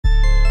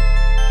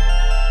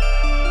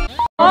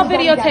I'll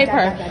videotape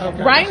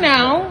her. Right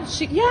now,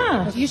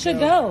 you should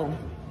go.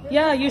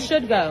 Yeah, you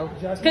should go.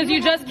 Because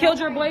you just killed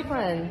your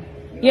boyfriend.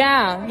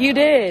 Yeah, you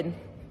did.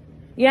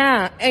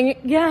 Yeah, and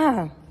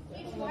yeah.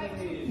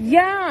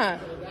 Yeah,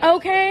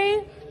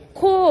 okay,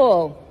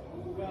 cool.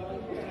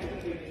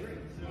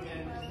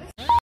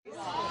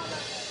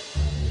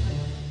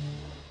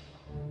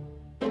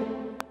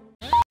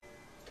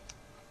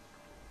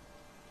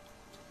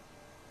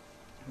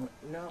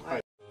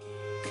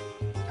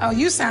 Oh,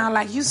 you sound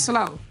like you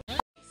slow.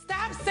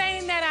 Stop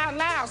saying that out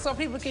loud so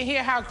people can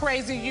hear how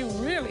crazy you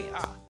really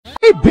are.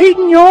 He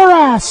beating your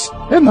ass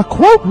in the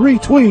quote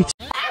retweet.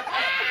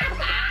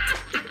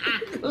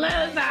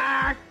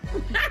 Loser.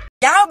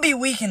 Y'all be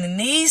weak in the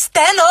knees.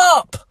 Stand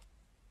up.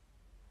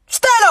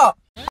 Stand up.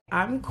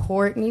 I'm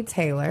Courtney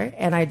Tailor,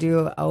 and I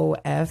do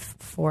OF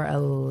for a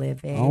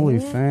living.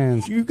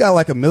 OnlyFans. You got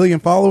like 1 million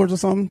followers or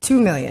something?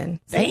 2 million.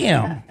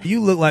 Damn.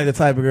 You look like the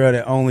type of girl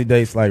that only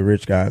dates like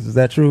rich guys. Is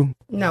that true?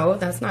 No,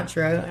 that's not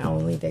true. I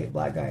only date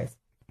black guys.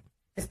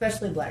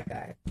 Especially black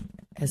guys.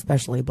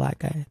 Especially black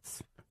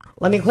guys.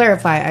 Let me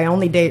clarify. I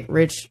only date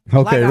rich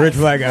black guys. Rich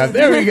black guys.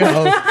 There we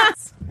go.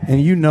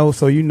 And you know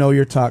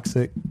you're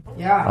toxic.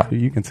 Yeah.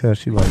 You can tell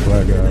she like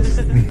black guys.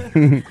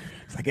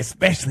 It's like,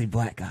 especially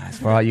black guys.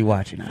 For all you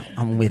watching,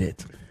 I'm with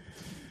it.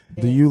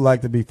 Do you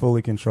like to be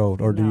fully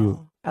controlled, or do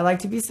you? I like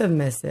to be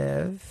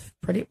submissive.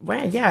 Pretty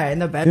well, yeah, in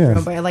the bedroom.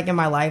 Yeah. But like in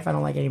my life, I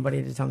don't like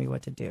anybody to tell me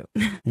what to do.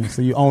 Yeah,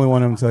 so you only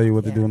want them to tell you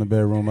what to do in the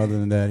bedroom. Other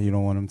than that, you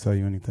don't want them to tell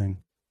you anything.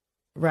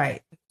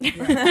 Right.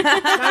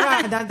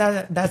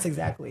 That's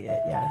exactly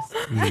it. Yes.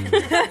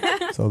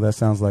 So that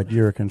sounds like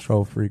you're a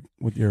control freak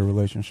with your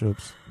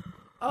relationships.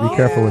 Be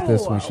careful with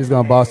this one. She's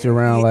gonna boss you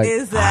around like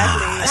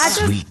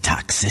Sweet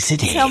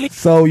toxicity.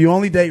 So you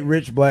only date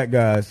rich black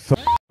guys. So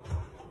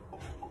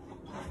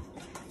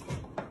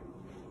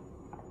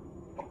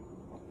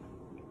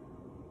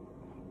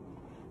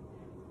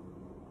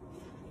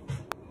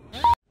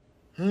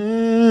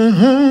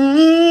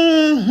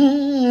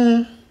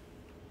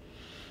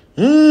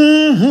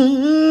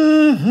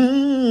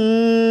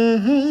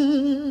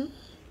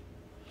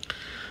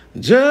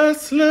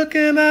Just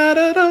looking out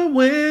of the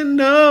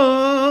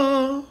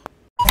window.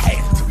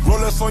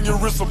 Rolex on your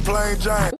wrist, a plain giant.